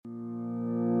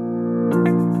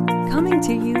Coming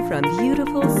to you from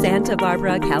beautiful Santa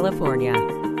Barbara, California.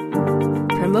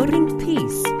 Promoting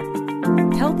peace,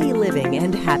 healthy living,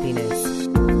 and happiness.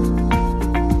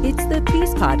 It's the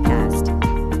Peace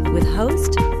Podcast with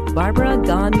host Barbara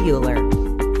Gaughan Mueller.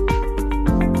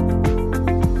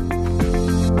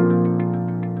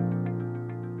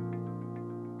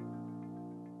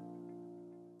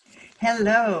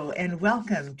 Hello and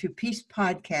welcome to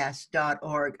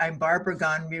peacepodcast.org. I'm Barbara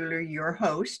Gaughan Mueller, your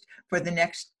host for the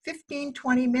next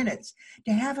 15-20 minutes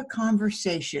to have a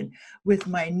conversation with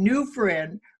my new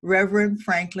friend, Reverend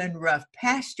Franklin Ruff,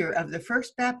 pastor of the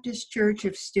First Baptist Church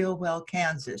of Stilwell,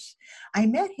 Kansas. I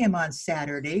met him on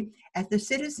Saturday at the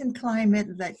Citizen Climate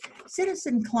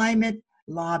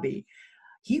Lobby.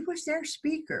 He was their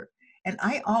speaker. And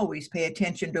I always pay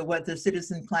attention to what the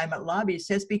Citizen Climate Lobby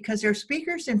says because their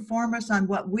speakers inform us on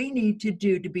what we need to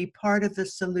do to be part of the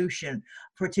solution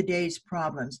for today's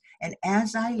problems. And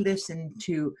as I listened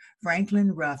to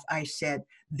Franklin Ruff, I said,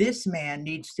 this man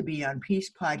needs to be on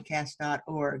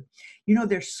peacepodcast.org. You know,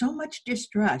 there's so much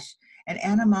distrust and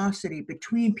animosity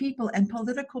between people and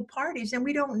political parties, and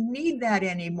we don't need that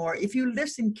anymore. If you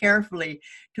listen carefully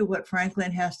to what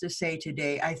Franklin has to say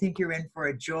today, I think you're in for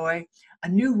a joy, a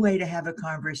new way to have a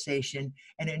conversation,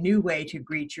 and a new way to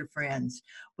greet your friends.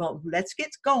 Well, let's get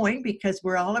going because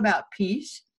we're all about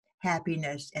peace,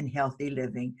 happiness, and healthy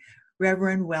living.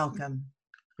 Reverend, welcome.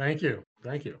 Thank you.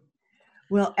 Thank you.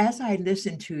 Well, as I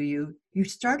listened to you, you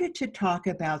started to talk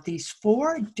about these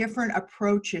 4 different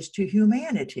approaches to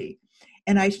humanity.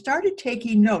 And I started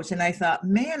taking notes and I thought,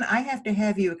 man, I have to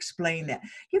have you explain that.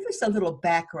 Give us a little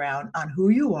background on who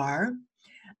you are,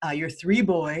 your 3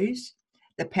 boys,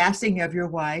 the passing of your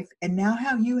wife, and now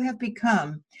how you have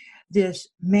become this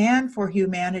man for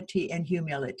humanity and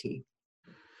humility.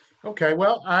 Okay,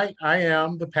 well, I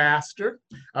am the pastor,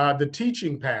 the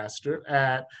teaching pastor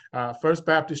at First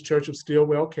Baptist Church of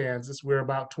Stilwell, Kansas. We're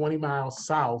about 20 miles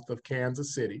south of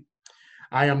Kansas City.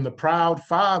 I am the proud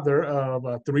father of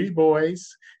 3 boys,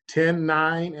 10,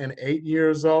 9, and 8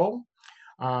 years old.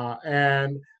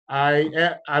 And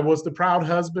I was the proud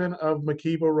husband of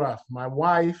Makiba Ruff. My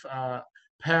wife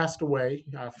passed away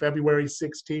February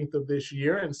 16th of this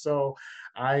year. And so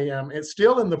I am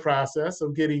still in the process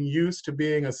of getting used to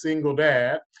being a single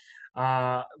dad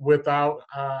without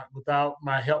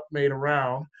my helpmate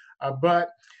around. But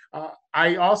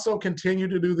I also continue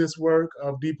to do this work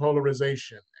of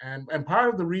depolarization. And part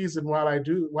of the reason why I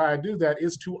do that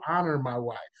is to honor my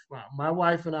wife. My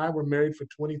wife and I were married for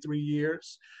 23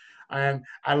 years. And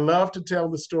I love to tell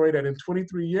the story that in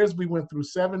 23 years, we went through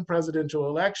 7 presidential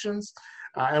elections,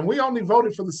 and we only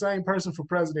voted for the same person for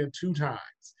president 2 times.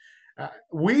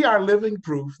 We are living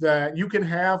proof that you can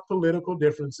have political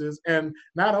differences, and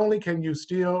not only can you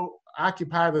still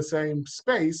occupy the same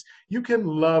space, you can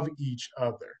love each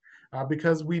other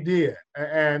because we did.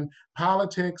 And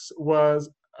politics was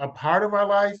a part of our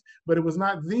life, but it was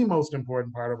not the most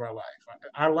important part of our life.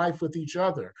 Our life with each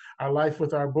other, our life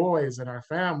with our boys and our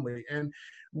family. And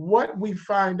what we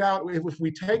find out, if we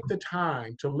take the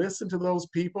time to listen to those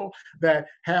people that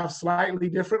have slightly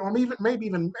different or maybe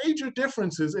even major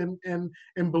differences in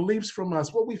beliefs from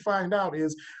us, what we find out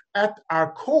is at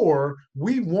our core,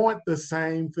 we want the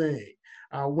same thing.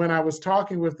 When I was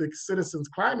talking with the Citizens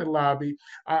Climate Lobby,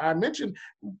 I mentioned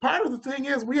part of the thing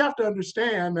is we have to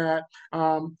understand that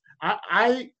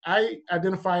I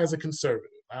identify as a conservative.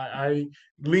 I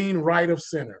lean right of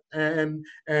center. And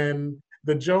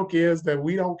the joke is that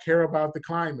we don't care about the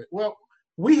climate. Well,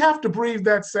 we have to breathe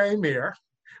that same air.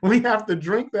 We have to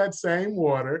drink that same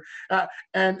water.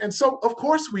 And so, of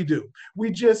course, we do.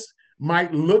 We just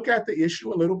might look at the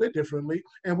issue a little bit differently,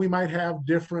 and we might have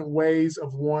different ways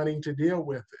of wanting to deal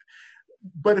with it.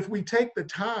 But if we take the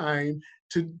time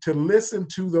to listen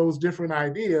to those different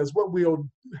ideas, what we'll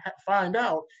find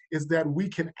out is that we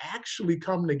can actually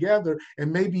come together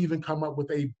and maybe even come up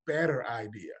with a better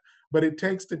idea. But it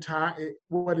takes the time, it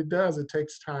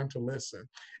takes time to listen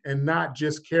and not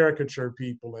just caricature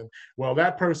people and, well,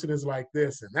 that person is like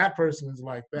this and that person is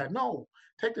like that. No,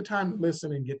 take the time to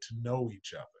listen and get to know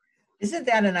each other. Isn't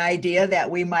that an idea that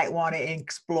we might want to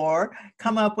explore?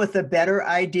 Come up with a better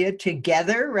idea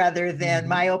together rather than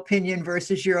my opinion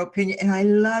versus your opinion. And I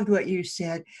loved what you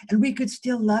said. And we could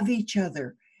still love each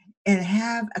other and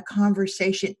have a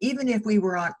conversation, even if we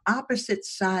were on opposite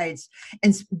sides.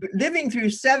 And living through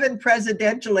 7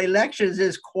 presidential elections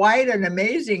is quite an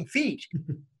amazing feat.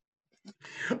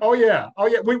 Oh, yeah.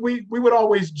 We would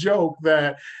always joke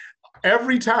that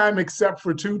every time except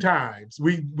for 2 times,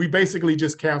 we basically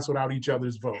just canceled out each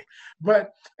other's vote.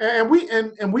 But we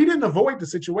didn't avoid the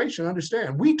situation.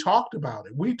 Understand? We talked about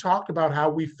it. We talked about how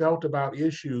we felt about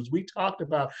issues. We talked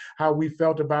about how we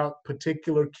felt about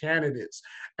particular candidates,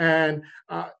 and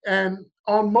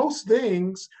on most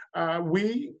things,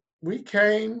 we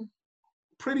came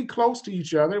pretty close to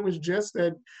each other. It was just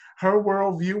that her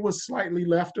worldview was slightly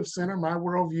left of center. My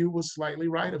worldview was slightly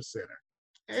right of center.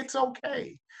 It's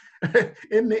okay.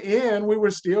 In the end, we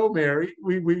were still married.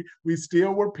 We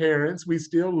still were parents. We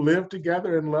still lived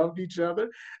together and loved each other,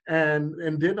 and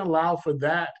didn't allow for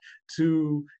that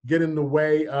to get in the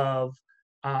way of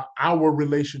our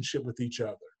relationship with each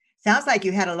other. Sounds like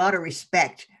you had a lot of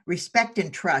respect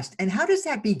and trust. And how does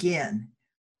that begin?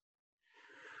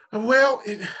 Well,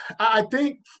 I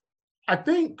think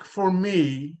for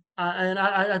me, and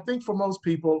I think for most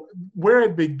people, where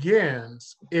it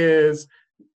begins is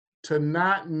to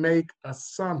not make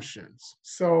assumptions.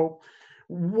 So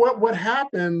what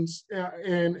happens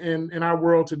in our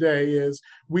world today is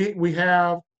we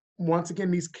have, once again,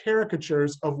 these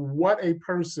caricatures of what a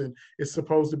person is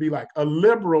supposed to be like. A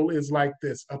liberal is like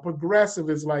this, a progressive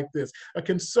is like this, a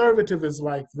conservative is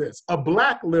like this, a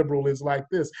Black liberal is like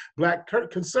this, Black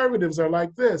conservatives are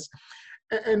like this.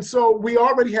 And so we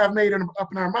already have made it up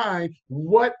in our mind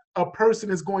what a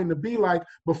person is going to be like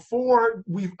before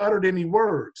we've uttered any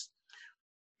words.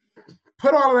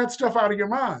 Put all of that stuff out of your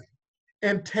mind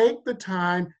and take the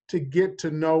time to get to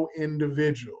know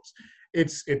individuals.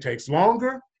 It takes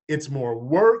longer, it's more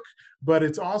work, but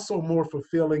it's also more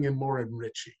fulfilling and more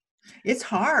enriching. It's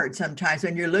hard sometimes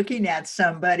when you're looking at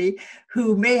somebody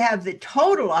who may have the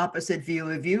total opposite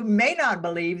view of you, may not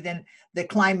believe in the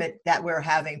climate that we're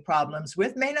having problems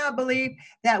with, may not believe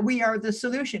that we are the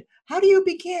solution. How do you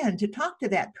begin to talk to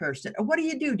that person? Or what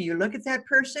do? Do you look at that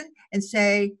person and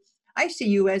say, I see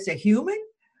you as a human?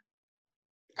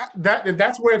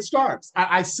 That's where it starts.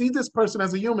 I see this person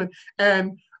as a human,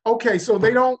 and okay, so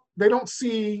they don't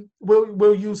see,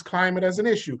 we'll use climate as an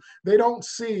issue. They don't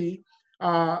see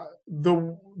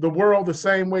the world the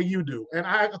same way you do. And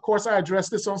of course, I addressed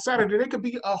this on Saturday. There could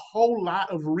be a whole lot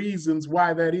of reasons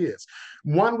why that is.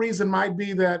 One reason might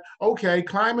be that, okay,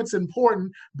 climate's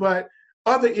important, but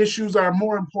other issues are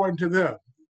more important to them.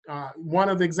 One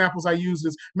of the examples I use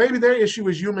is maybe their issue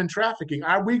is human trafficking.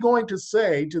 Are we going to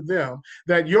say to them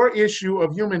that your issue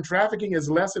of human trafficking is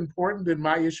less important than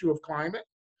my issue of climate?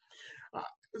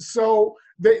 So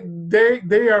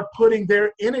they are putting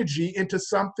their energy into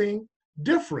something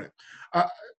different.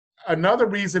 Another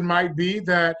reason might be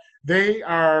that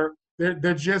they're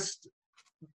just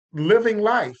living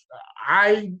life.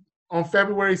 On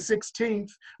February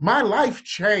 16th, my life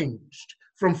changed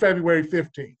from February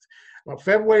 15th. On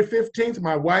February 15th,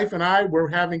 my wife and I were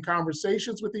having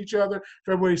conversations with each other.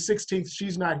 February 16th,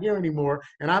 she's not here anymore,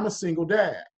 and I'm a single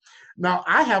dad. Now,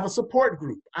 I have a support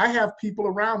group. I have people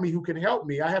around me who can help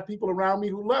me. I have people around me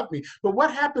who love me. But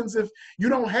what happens if you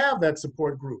don't have that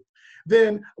support group?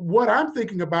 Then what I'm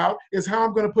thinking about is how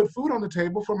I'm going to put food on the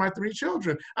table for my 3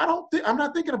 children. I'm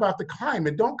not thinking about the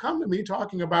climate. Don't come to me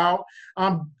talking about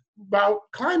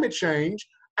climate change.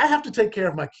 I have to take care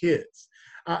of my kids.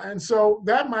 And so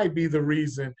that might be the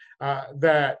reason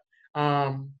that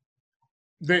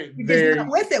Because not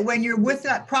with it, when you're with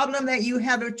that problem that you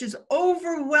have, which is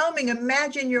overwhelming.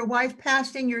 Imagine your wife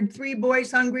passing, your 3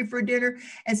 boys hungry for dinner,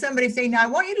 and somebody saying, now I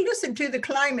want you to listen to the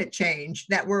climate change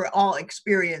that we're all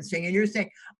experiencing. And you're saying,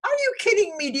 are you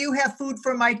kidding me? Do you have food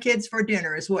for my kids for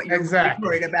dinner is what you're exactly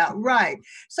worried about. Right.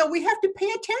 So we have to pay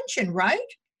attention, right?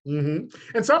 Mm-hmm.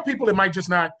 And some people, they might just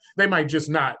not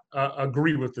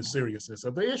agree with the seriousness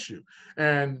of the issue.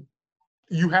 And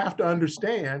you have to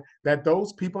understand that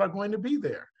those people are going to be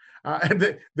there.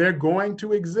 And they're going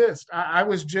to exist. I'm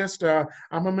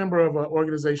a member of an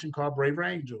organization called Braver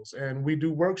Angels, and we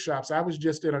do workshops. I was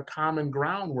just in a Common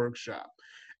Ground workshop.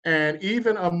 And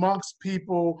even amongst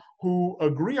people who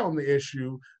agree on the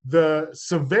issue, the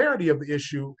severity of the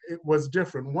issue, it was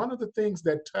different. One of the things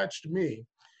that touched me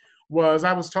was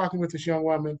I was talking with this young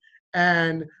woman,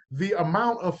 and the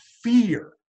amount of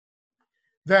fear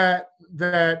that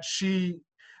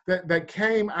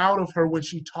came out of her when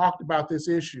she talked about this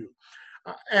issue.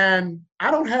 And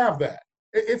I don't have that.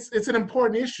 It's an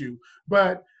important issue,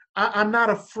 but I'm not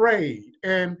afraid.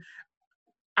 And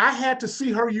I had to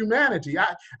see her humanity.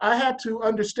 I had to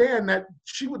understand that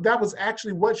that was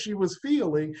actually what she was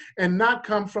feeling, and not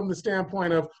come from the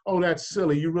standpoint of, oh, that's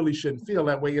silly, you really shouldn't feel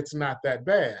that way, it's not that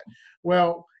bad.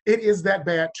 Well, it is that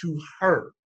bad to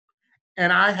her.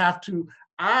 And I have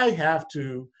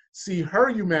to see her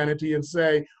humanity and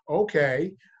say,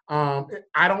 okay,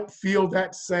 I don't feel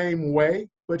that same way,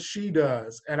 but she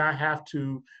does. And I have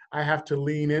to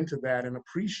lean into that and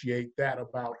appreciate that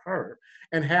about her,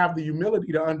 and have the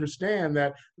humility to understand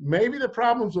that maybe the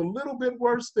problem's a little bit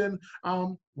worse than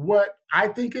what I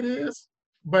think it is,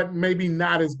 but maybe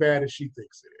not as bad as she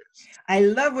thinks it is. I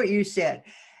love what you said.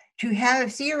 To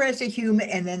see her as a human,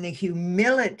 and then the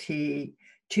humility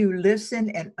to listen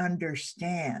and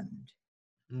understand.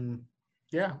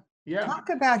 Yeah. Talk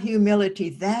about humility.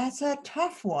 That's a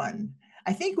tough one.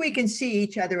 I think we can see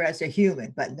each other as a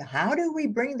human, but how do we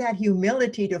bring that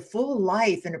humility to full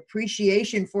life and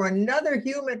appreciation for another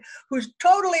human who's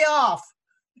totally off?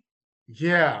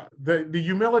 Yeah, the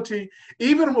humility,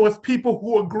 even with people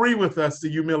who agree with us, the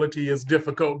humility is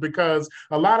difficult, because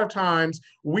a lot of times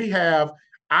we have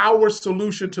our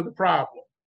solution to the problem,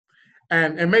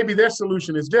 and maybe their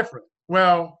solution is different.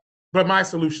 Well, but my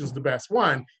solution is the best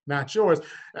one, not yours.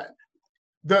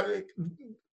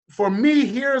 For me,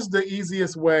 here's the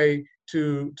easiest way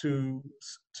to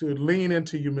lean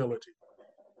into humility.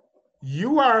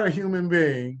 You are a human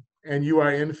being, and you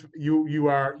are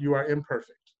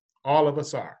imperfect. All of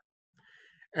us are.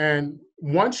 And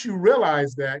once you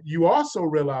realize that, you also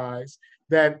realize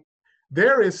that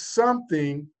there is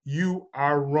something you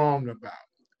are wrong about.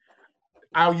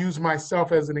 I'll use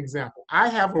myself as an example. I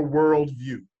have a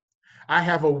worldview. I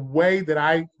have a way that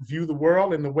I view the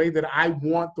world and the way that I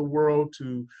want the world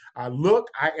to look,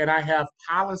 and I have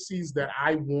policies that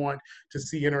I want to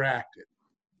see enacted.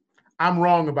 I'm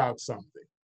wrong about something.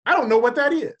 I don't know what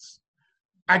that is.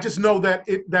 I just know that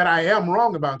I am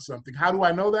wrong about something. How do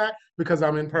I know that? Because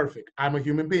I'm imperfect. I'm a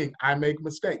human being. I make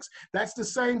mistakes. That's the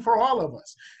same for all of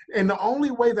us. And the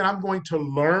only way that I'm going to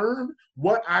learn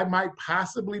what I might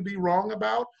possibly be wrong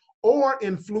about, or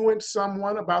influence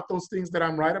someone about those things that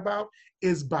I'm right about,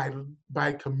 is by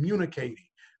communicating,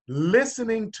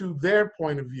 listening to their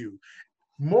point of view,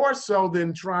 more so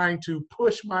than trying to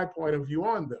push my point of view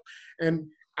on them. And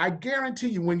I guarantee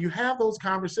you, when you have those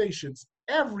conversations,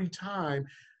 every time,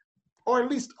 or at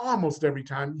least almost every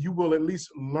time, you will at least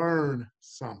learn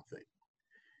something.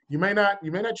 You may not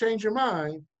change your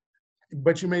mind,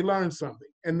 but you may learn something.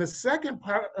 And the second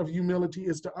part of humility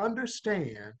is to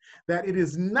understand that it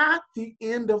is not the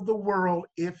end of the world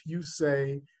if you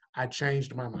say, I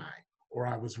changed my mind, or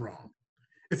I was wrong.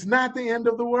 It's not the end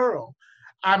of the world.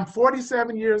 I'm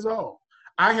 47 years old.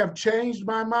 I have changed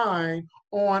my mind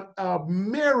on a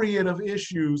myriad of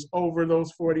issues over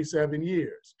those 47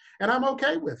 years, and I'm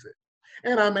okay with it.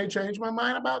 And I may change my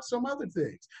mind about some other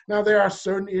things. Now, there are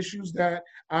certain issues that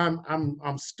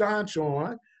I'm staunch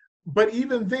on, but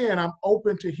even then, I'm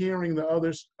open to hearing the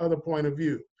other point of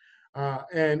view,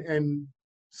 and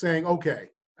saying, okay,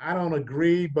 I don't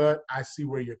agree, but I see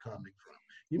where you're coming from.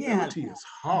 Humility is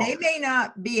hard. They may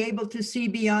not be able to see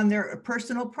beyond their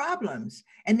personal problems,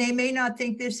 and they may not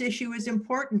think this issue is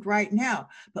important right now.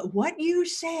 But what you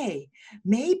say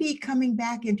may be coming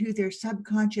back into their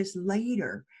subconscious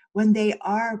later, when they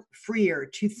are freer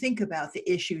to think about the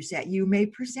issues that you may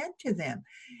present to them.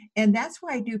 And that's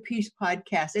why I do Peace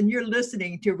Podcasts. And you're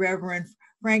listening to Reverend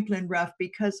Franklin Ruff,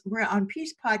 because we're on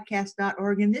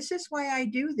peacepodcast.org. And this is why I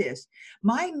do this.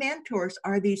 My mentors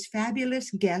are these fabulous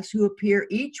guests who appear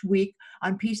each week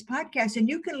on Peace Podcast. And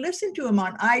you can listen to them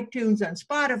on iTunes, on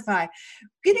Spotify.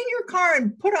 Get in your car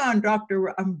and put on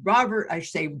Dr. Robert, I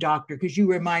say doctor, because you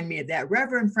remind me of that,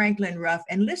 Reverend Franklin Ruff,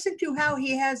 and listen to how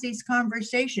he has these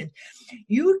conversations.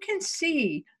 You can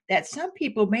see that some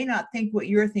people may not think what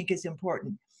you think is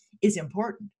important.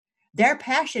 Their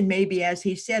passion may be, as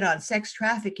he said, on sex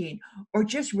trafficking, or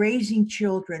just raising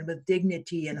children with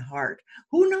dignity and heart.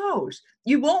 Who knows?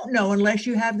 You won't know unless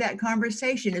you have that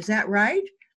conversation. Is that right?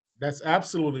 That's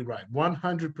absolutely right.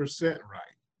 100%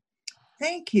 right.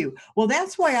 Thank you. Well,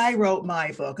 that's why I wrote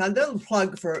my book. A little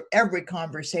plug for every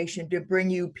conversation to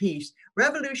bring you peace.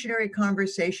 Revolutionary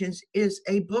Conversations is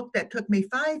a book that took me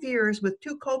 5 years with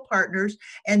 2 co-partners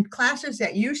and classes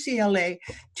at UCLA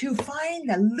to find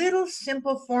a little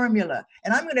simple formula.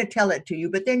 And I'm going to tell it to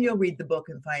you, but then you'll read the book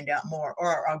and find out more.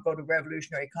 Or I'll go to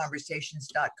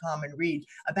revolutionaryconversations.com and read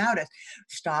about it.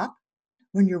 Stop.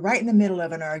 When you're right in the middle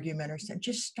of an argument or something,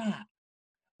 just stop.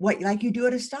 Like you do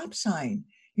at a stop sign.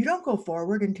 You don't go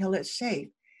forward until it's safe.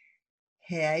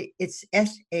 Hey, it's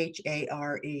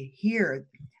S-H-A-R-E. Here,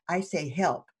 I say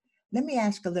help. Let me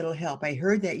ask a little help. I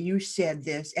heard that you said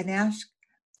this, and ask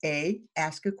a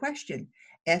question.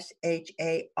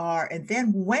 S-H-A-R. And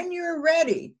then when you're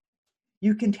ready,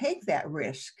 you can take that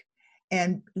risk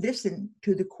and listen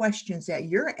to the questions that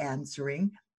you're answering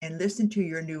and listen to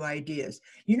your new ideas.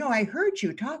 You know, I heard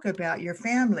you talk about your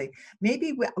family.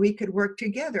 Maybe we could work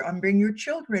together and bring your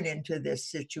children into this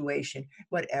situation,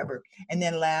 whatever. And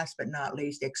then last but not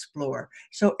least, explore.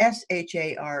 So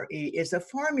SHARE is a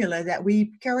formula that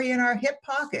we carry in our hip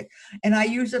pocket. And I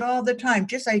use it all the time.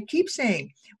 Just I keep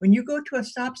saying, when you go to a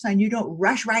stop sign, you don't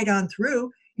rush right on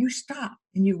through. You stop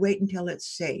and you wait until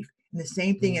it's safe. And the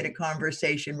same thing in a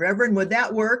conversation. Reverend, would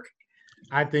that work?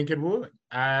 I think it would.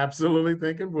 I absolutely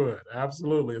think it would.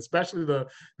 Absolutely, especially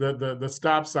the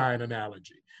stop sign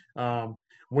analogy.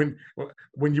 When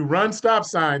you run stop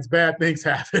signs, bad things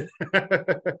happen.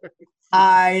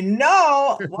 I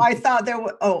know. Well, I thought there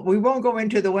was, we won't go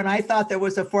into the one. I thought there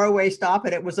was a 4-way stop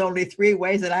and it was only 3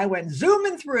 ways and I went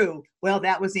zooming through. Well,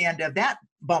 that was the end of that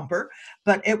bumper,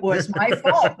 but it was my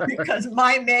fault because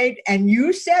and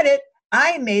you said it,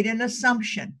 I made an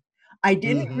assumption. I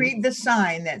didn't read the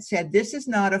sign that said this is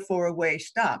not a 4-way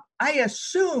stop. I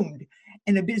assumed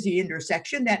in a busy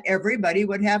intersection that everybody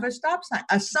would have a stop sign.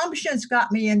 Assumptions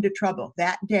got me into trouble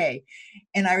that day.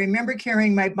 And I remember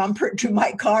carrying my bumper to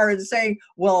my car and saying,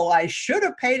 well, I should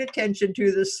have paid attention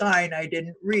to the sign I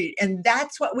didn't read. And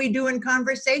that's what we do in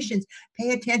conversations,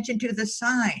 pay attention to the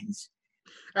signs.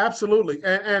 Absolutely.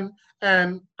 And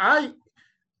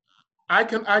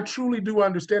I truly do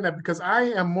understand that because I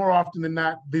am more often than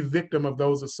not the victim of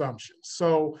those assumptions.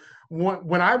 So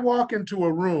when I walk into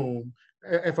a room,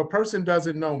 if a person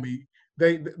doesn't know me,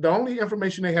 the only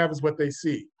information they have is what they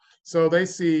see. So they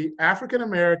see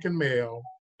African-American male,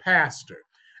 pastor,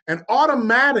 and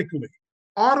automatically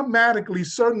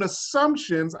certain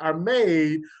assumptions are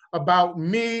made about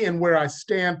me and where I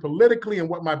stand politically and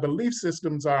what my belief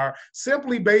systems are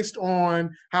simply based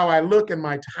on how I look and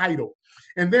my title.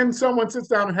 And then someone sits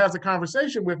down and has a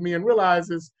conversation with me and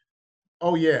realizes,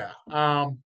 oh yeah, I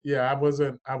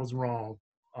was wrong.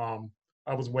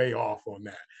 I was way off on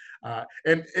that.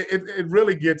 And it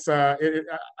really gets, I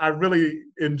really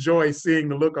enjoy seeing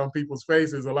the look on people's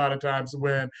faces a lot of times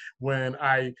when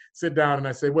I sit down and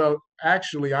I say, well,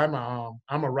 actually, I'm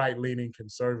a right-leaning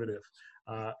conservative.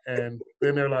 And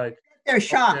then they're like, they're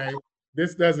shocked. Okay,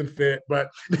 this doesn't fit, but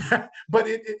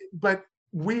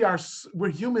we're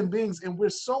human beings and we're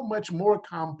so much more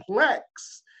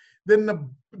complex than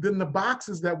the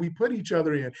boxes that we put each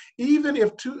other in. Even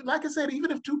if two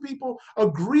people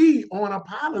agree on a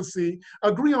policy,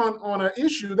 agree on an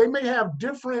issue, they may have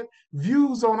different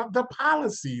views on the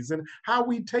policies and how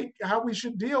we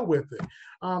should deal with it.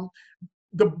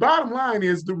 The bottom line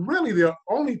is really the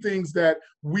only things that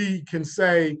we can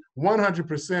say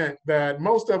 100% that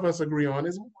most of us agree on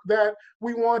is that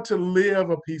we want to live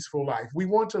a peaceful life. We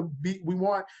want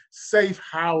safe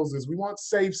houses. We want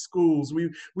safe schools. We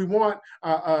want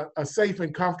a safe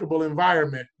and comfortable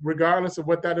environment, regardless of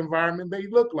what that environment may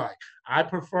look like. I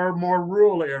prefer more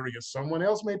rural areas. Someone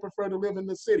else may prefer to live in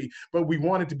the city, but we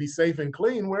want it to be safe and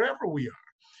clean wherever we are.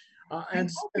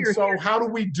 And so how do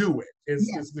we do it is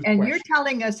the and question. You're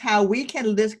telling us how we can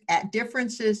look at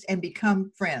differences and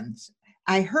become friends.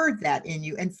 I heard that in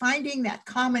you, and finding that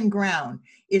common ground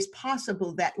is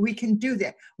possible, that we can do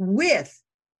that with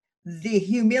the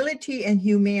humility and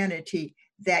humanity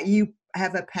that you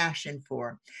have a passion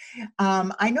for.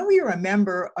 I know you're a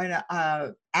member,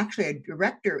 actually a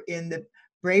director in the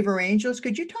Braver Angels.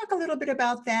 Could you talk a little bit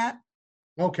about that?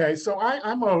 Okay, so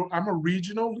I'm a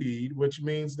regional lead, which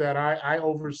means that I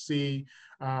oversee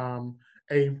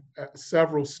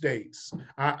several states.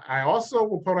 I also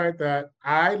will put out that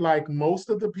I, like most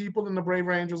of the people in the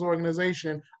Braver Angels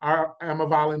organization, am a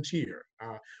volunteer.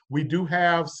 We do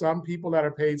have some people that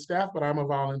are paid staff, but I'm a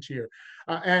volunteer.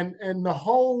 And the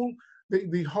whole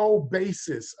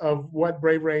basis of what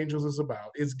Braver Angels is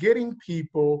about is getting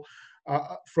people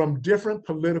from different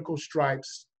political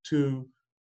stripes to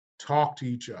talk to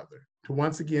each other, to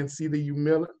once again see the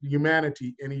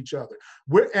humanity in each other.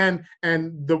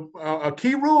 A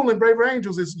key rule in Braver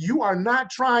Angels is you are not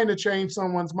trying to change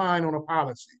someone's mind on a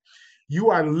policy.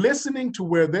 You are listening to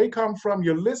where they come from,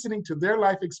 you're listening to their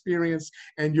life experience,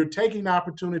 and you're taking the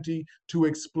opportunity to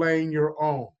explain your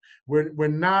own. We're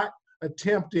not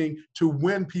attempting to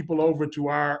win people over to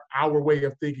our way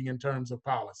of thinking in terms of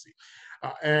policy.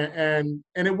 And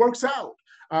it works out.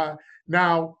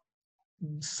 Now,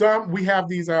 we have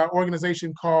these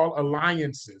organizations called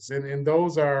alliances, and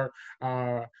those are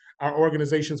our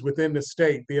organizations within the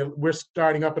state. We're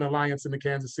starting up an alliance in the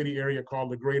Kansas City area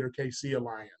called the Greater KC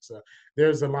Alliance.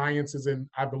 There's alliances in,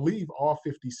 I believe, all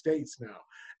 50 states now.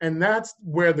 And that's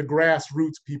where the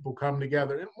grassroots people come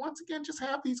together. And once again, just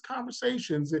have these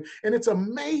conversations. And it's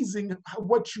amazing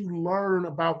what you learn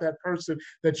about that person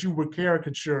that you were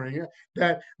caricaturing.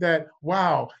 That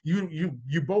wow,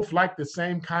 you both like the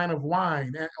same kind of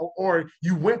wine, or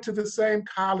you went to the same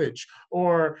college,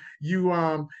 or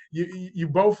you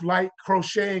both like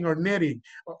crocheting or knitting,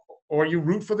 or you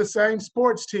root for the same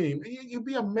sports team. You'd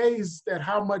be amazed at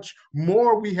how much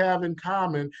more we have in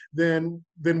common than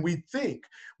we think.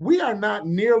 We are not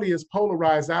nearly as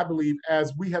polarized, I believe,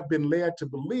 as we have been led to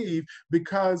believe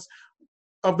because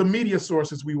of the media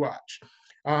sources we watch.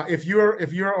 If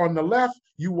you're on the left,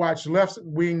 you watch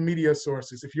left-wing media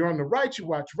sources. If you're on the right, you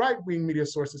watch right-wing media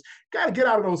sources. Got to get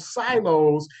out of those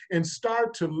silos and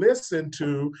start to listen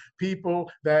to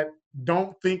people that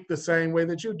don't think the same way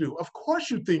that you do. Of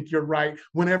course you think you're right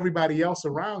when everybody else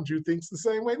around you thinks the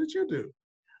same way that you do.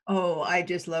 Oh, I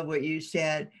just love what you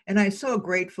said. And I'm so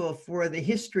grateful for the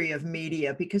history of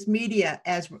media, because media,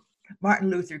 as Martin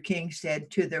Luther King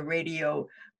said to the radio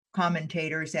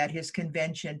commentators at his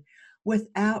convention,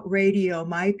 without radio,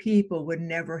 my people would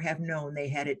never have known they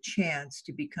had a chance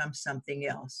to become something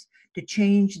else, to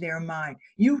change their mind.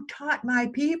 You taught my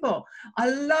people. I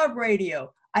love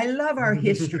radio. I love our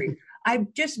history. I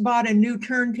just bought a new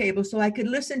turntable so I could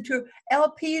listen to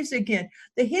LPs again,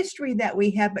 the history that we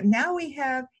have. But now we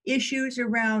have issues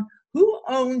around who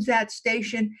owns that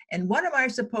station and what am I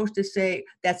supposed to say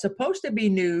that's supposed to be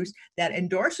news, that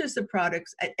endorses the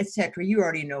products, etc. You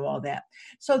already know all that.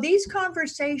 So these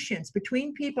conversations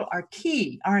between people are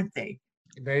key, aren't they?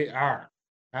 They are.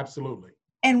 Absolutely.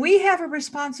 And we have a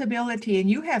responsibility, and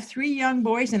you have 3 young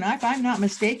boys, and if I'm not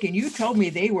mistaken, you told me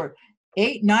they were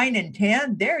 8, 9, and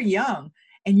 10. They're young.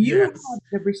 And you Yes. have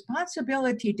the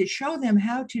responsibility to show them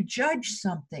how to judge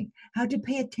something, how to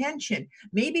pay attention.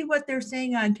 Maybe what they're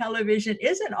saying on television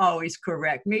isn't always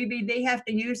correct. Maybe they have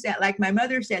to use that. Like my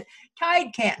mother said,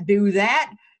 Tide can't do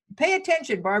that. Pay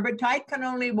attention, Barbara. Tide can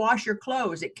only wash your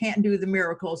clothes. It can't do the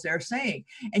miracles they're saying.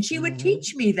 And she would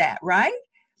teach me that, right?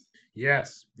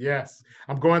 Yes, yes.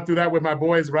 I'm going through that with my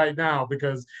boys right now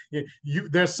because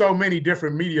there's so many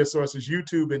different media sources,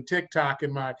 YouTube and TikTok.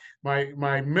 And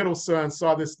my middle son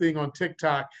saw this thing on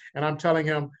TikTok, and I'm telling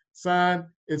him, son,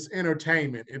 it's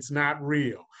entertainment. It's not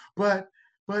real. But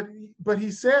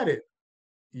he said it.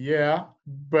 Yeah,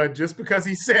 but just because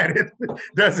he said it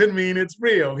doesn't mean it's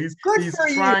real. He's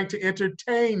trying to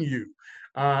entertain you.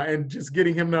 And just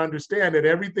getting him to understand that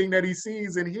everything that he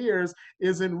sees and hears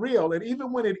isn't real. And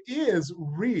even when it is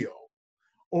real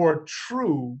or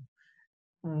true,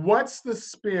 what's the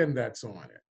spin that's on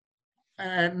it?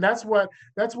 And that's what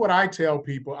I tell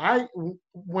people.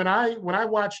 When I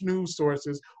watch news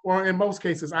sources, or in most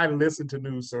cases, I listen to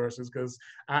news sources because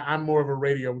I'm more of a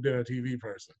radio than a TV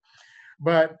person.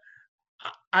 But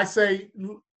I say,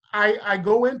 I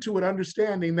go into it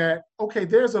understanding that, okay,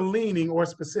 there's a leaning or a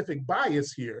specific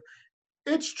bias here.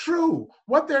 It's true.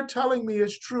 What they're telling me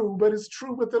is true, but it's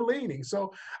true with the leaning.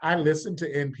 So I listen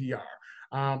to NPR.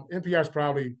 NPR is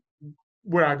probably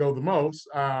where I go the most,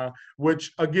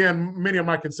 which again, many of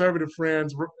my conservative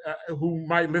friends who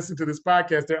might listen to this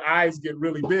podcast, their eyes get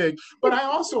really big, but I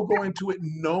also go into it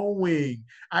knowing,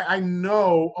 I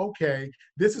know, okay,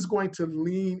 this is going to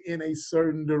lean in a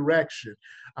certain direction.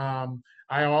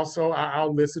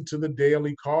 I'll listen to the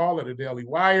Daily Call or the Daily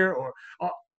Wire,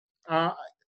 and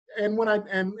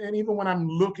even when I'm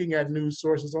looking at news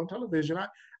sources on television,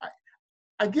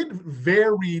 I get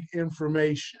varied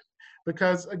information.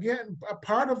 Because again, a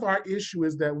part of our issue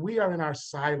is that we are in our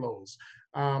silos,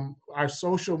 our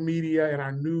social media and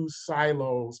our news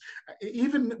silos. We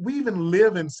even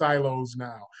live in silos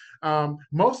now.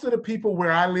 Most of the people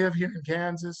where I live here in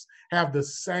Kansas have the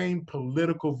same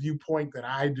political viewpoint that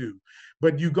I do.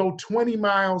 But you go 20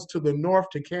 miles to the north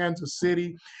to Kansas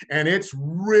City, and it's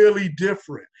really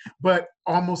different. But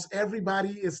almost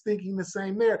everybody is thinking the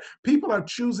same there. People are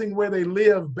choosing where they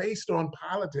live based on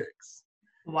politics.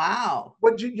 Wow.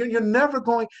 But you're never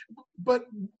going, but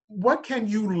what can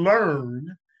you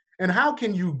learn and how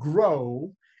can you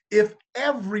grow if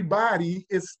everybody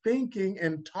is thinking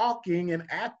and talking and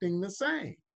acting the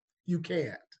same? You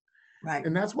can't. Right.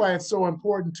 And that's why it's so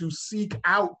important to seek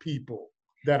out people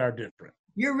that are different.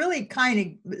 You're really kind of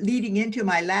leading into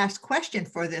my last question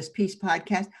for this Peace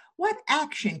podcast. What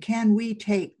action can we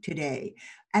take today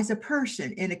as a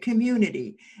person in a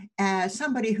community, as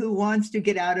somebody who wants to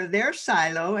get out of their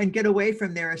silo and get away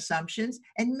from their assumptions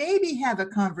and maybe have a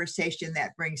conversation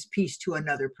that brings peace to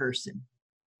another person?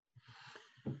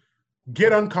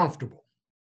 Get uncomfortable.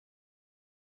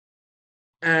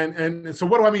 And so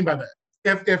what do I mean by that?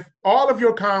 If all of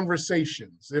your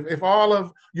conversations, if all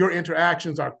of your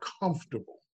interactions are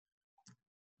comfortable,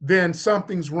 then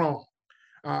something's wrong.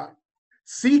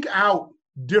 Seek out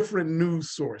different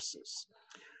news sources.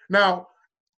 Now,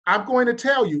 I'm going to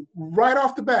tell you right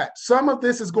off the bat, some of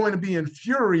this is going to be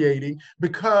infuriating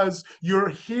because you're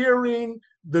hearing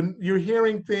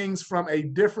things from a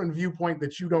different viewpoint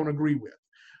that you don't agree with.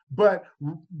 But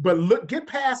look, get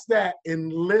past that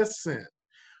and listen.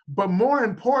 But more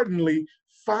importantly,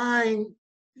 find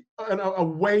a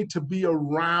way to be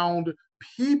around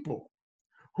people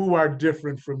who are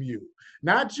different from you.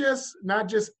 Not just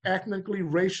ethnically,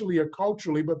 racially, or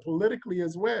culturally, but politically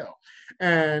as well.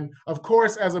 And of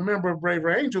course, as a member of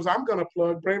Braver Angels, I'm going to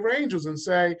plug Braver Angels and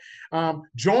say,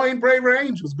 join Braver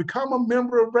Angels, become a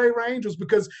member of Braver Angels,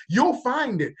 because you'll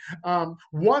find it.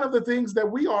 One of the things that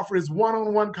we offer is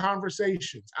one-on-one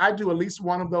conversations. I do at least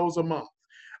one of those a month.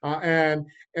 And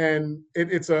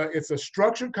it's a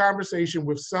structured conversation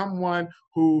with someone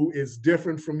who is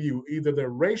different from you. Either they're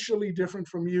racially different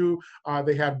from you,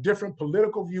 they have different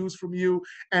political views from you,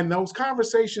 and those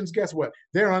conversations, guess what?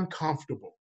 They're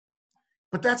uncomfortable.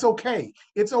 But that's okay.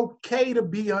 It's okay to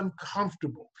be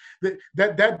uncomfortable.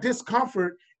 That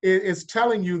discomfort is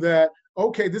telling you that,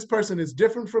 okay, this person is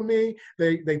different from me.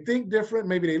 They think different.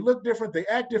 Maybe they look different. They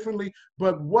act differently.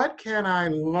 But what can I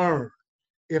learn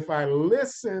if I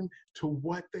listen to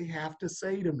what they have to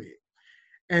say to me?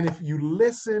 And if you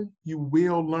listen, you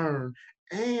will learn.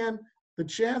 And the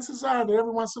chances are that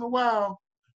every once in a while,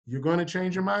 you're going to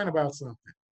change your mind about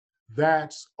something.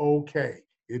 That's okay.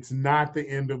 It's not the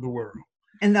end of the world.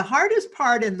 And the hardest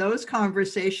part in those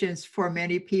conversations for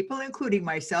many people, including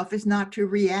myself, is not to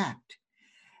react.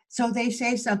 So they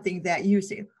say something that you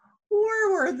say,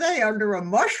 where were they, under a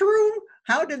mushroom?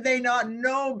 How did they not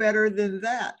know better than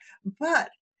that? But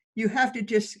you have to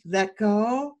just let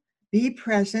go, be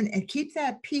present, and keep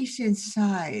that peace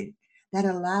inside that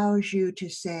allows you to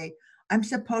say, I'm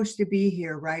supposed to be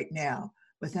here right now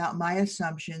without my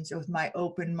assumptions, with my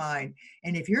open mind.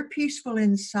 And if you're peaceful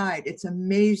inside, it's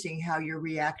amazing how your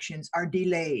reactions are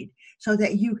delayed so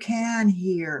that you can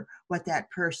hear what that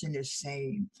person is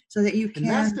saying, so that you can.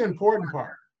 And that's the important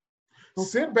part.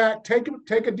 Sit back, take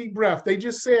a deep breath. They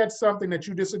just said something that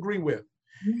you disagree with.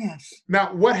 Yes.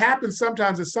 Now, what happens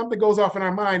sometimes is something goes off in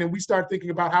our mind and we start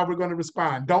thinking about how we're going to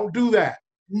respond. Don't do that.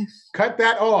 Yes. Cut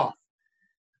that off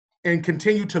and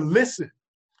continue to listen.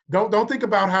 Don't think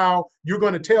about how you're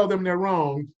going to tell them they're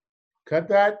wrong. Cut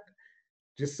that.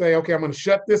 Just say, okay, I'm going to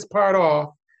shut this part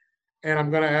off and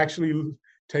I'm going to actually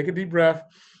take a deep breath.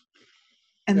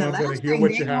 And the last thing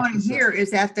they want to hear is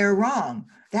that they're wrong.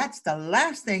 That's the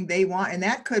last thing they want. And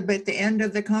that could be at the end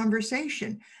of the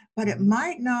conversation. But it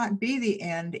might not be the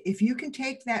end if you can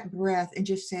take that breath and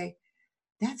just say,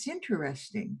 that's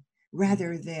interesting,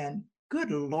 rather than,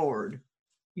 good Lord,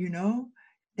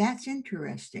 that's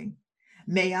interesting.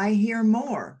 May I hear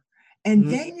more?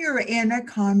 And then you're in a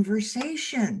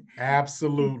conversation.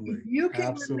 Absolutely. You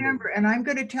can remember, and I'm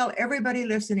going to tell everybody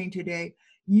listening today,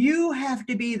 you have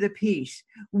to be the peace.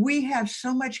 We have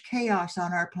so much chaos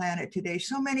on our planet today,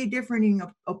 so many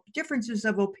differences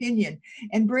of opinion.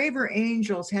 And Braver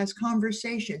Angels has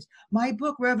conversations. My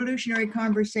book, Revolutionary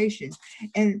Conversations,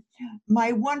 and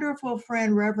my wonderful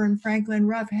friend, Reverend Franklin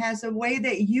Ruff, has a way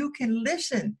that you can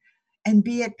listen and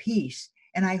be at peace.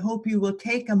 And I hope you will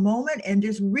take a moment and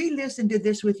just re-listen to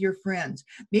this with your friends.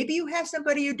 Maybe you have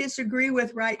somebody you disagree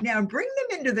with right now. Bring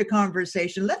them into the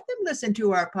conversation. Let them listen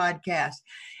to our podcast.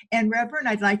 And Reverend,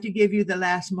 I'd like to give you the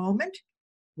last moment.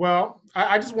 Well,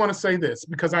 I just want to say this,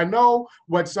 because I know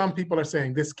what some people are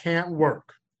saying. This can't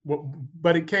work,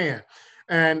 but it can.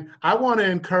 And I want to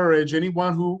encourage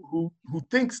anyone who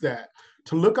thinks that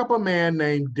to look up a man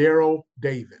named Daryl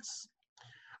Davis.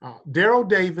 Daryl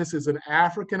Davis is an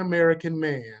African-American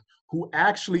man who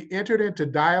actually entered into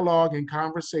dialogue and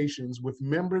conversations with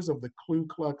members of the Ku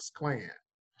Klux Klan.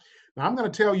 Now, I'm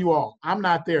going to tell you all, I'm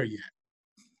not there yet.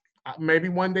 Maybe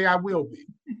one day I will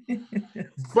be.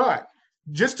 But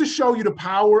just to show you the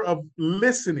power of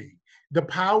listening, the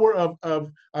power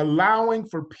of allowing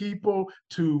for people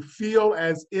to feel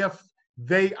as if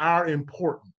they are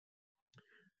important.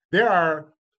 There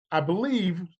are, I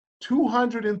believe,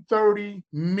 230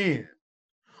 men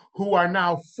who are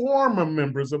now former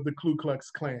members of the Ku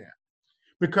Klux Klan,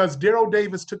 because Daryl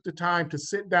Davis took the time to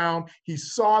sit down. He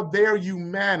saw their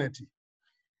humanity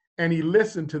and he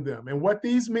listened to them. And what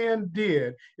these men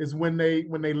did is when they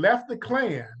left the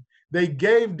Klan, they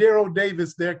gave Daryl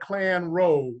Davis their Klan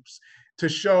robes to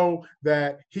show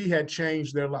that he had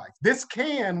changed their life. This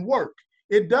can work.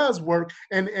 It does work.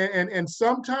 And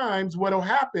sometimes what will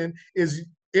happen is,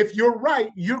 if you're right,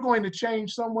 you're going to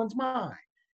change someone's mind.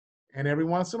 And every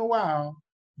once in a while,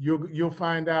 you'll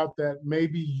find out that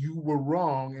maybe you were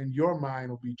wrong and your mind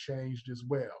will be changed as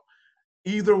well.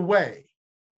 Either way,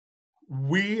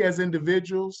 we as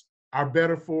individuals are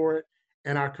better for it,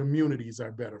 and our communities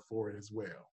are better for it as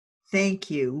well. Thank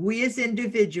you. We as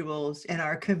individuals and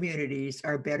our communities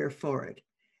are better for it.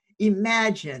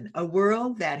 Imagine a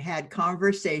world that had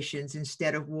conversations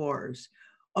instead of wars,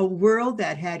 a world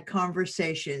that had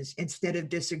conversations instead of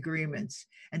disagreements,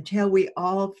 until we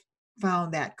all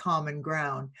found that common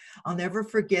ground. I'll never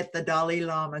forget the Dalai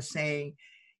Lama saying,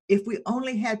 if we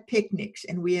only had picnics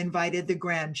and we invited the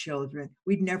grandchildren,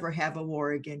 we'd never have a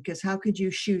war again. Because how could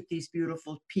you shoot these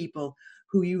beautiful people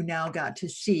who you now got to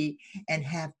see and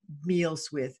have meals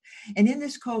with? And in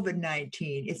this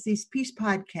COVID-19, it's these peace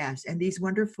podcasts and these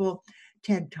wonderful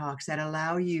TED Talks that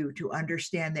allow you to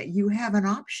understand that you have an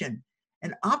option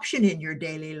in your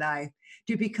daily life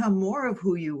to become more of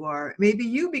who you are. Maybe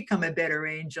you become a better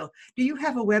angel. Do you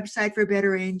have a website for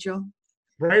Better Angel?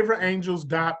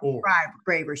 braverangels.org.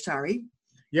 Braver, sorry.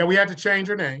 Yeah, we had to change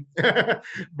her name,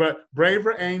 but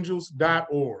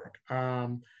braverangels.org.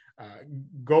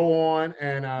 Go on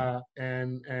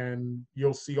and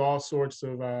you'll see all sorts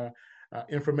of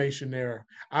information there.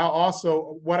 I'll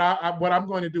also, what I'm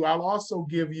going to do, I'll also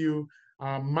give you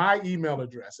my email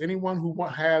address. Anyone who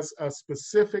has a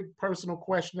specific personal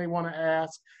question they want to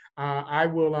ask, I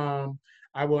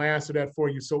will answer that for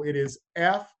you. So it is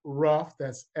FRUFF,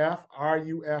 that's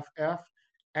FRUFF,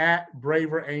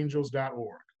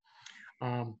 @braverangels.org.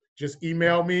 Just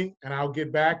email me and I'll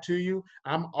get back to you.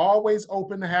 I'm always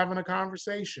open to having a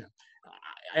conversation.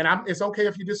 And it's okay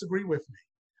if you disagree with me.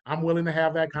 I'm willing to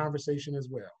have that conversation as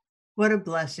well. What a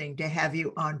blessing to have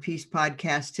you on Peace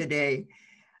Podcast today.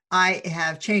 I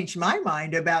have changed my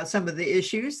mind about some of the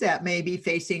issues that may be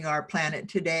facing our planet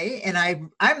today. And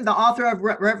I'm the author of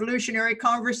Revolutionary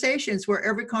Conversations, where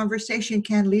every conversation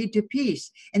can lead to peace.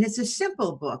 And it's a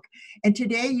simple book. And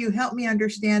today you help me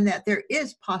understand that there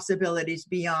is possibilities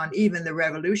beyond even the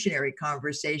revolutionary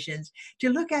conversations to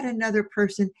look at another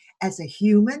person as a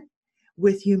human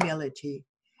with humility.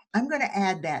 I'm going to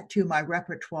add that to my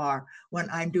repertoire when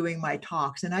I'm doing my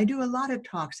talks. And I do a lot of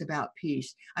talks about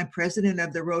peace. I'm president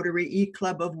of the Rotary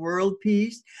E-Club of World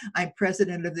Peace. I'm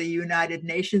president of the United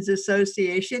Nations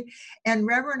Association. And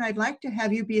Reverend, I'd like to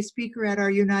have you be a speaker at our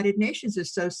United Nations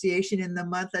Association in the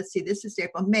month, let's see, this is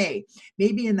April, May,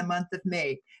 maybe in the month of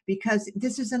May, because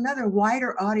this is another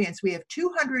wider audience. We have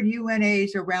 200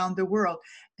 UNAs around the world.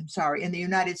 In the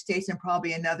United States, and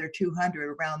probably another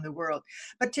 200 around the world.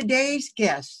 But today's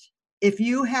guest, if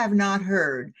you have not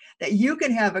heard that you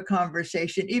can have a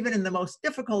conversation, even in the most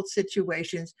difficult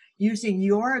situations, using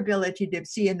your ability to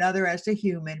see another as a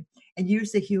human and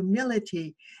use the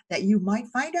humility that you might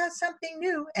find out something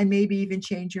new and maybe even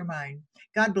change your mind.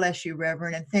 God bless you,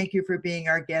 Reverend, and thank you for being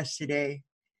our guest today.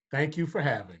 Thank you for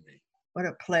having me. What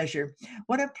a pleasure.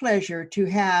 What a pleasure to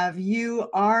have you,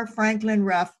 R. Franklin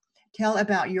Ruff, tell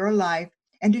about your life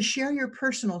and to share your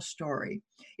personal story.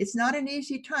 It's not an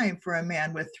easy time for a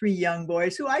man with 3 young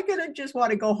boys who I could just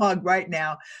want to go hug right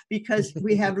now, because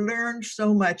we have learned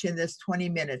so much in this 20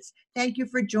 minutes. Thank you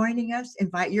for joining us.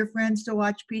 Invite your friends to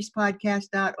watch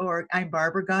peacepodcast.org. I'm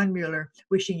Barbara Gahn Mueller,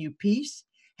 wishing you peace,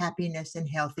 happiness, and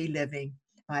healthy living.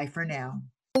 Bye for now.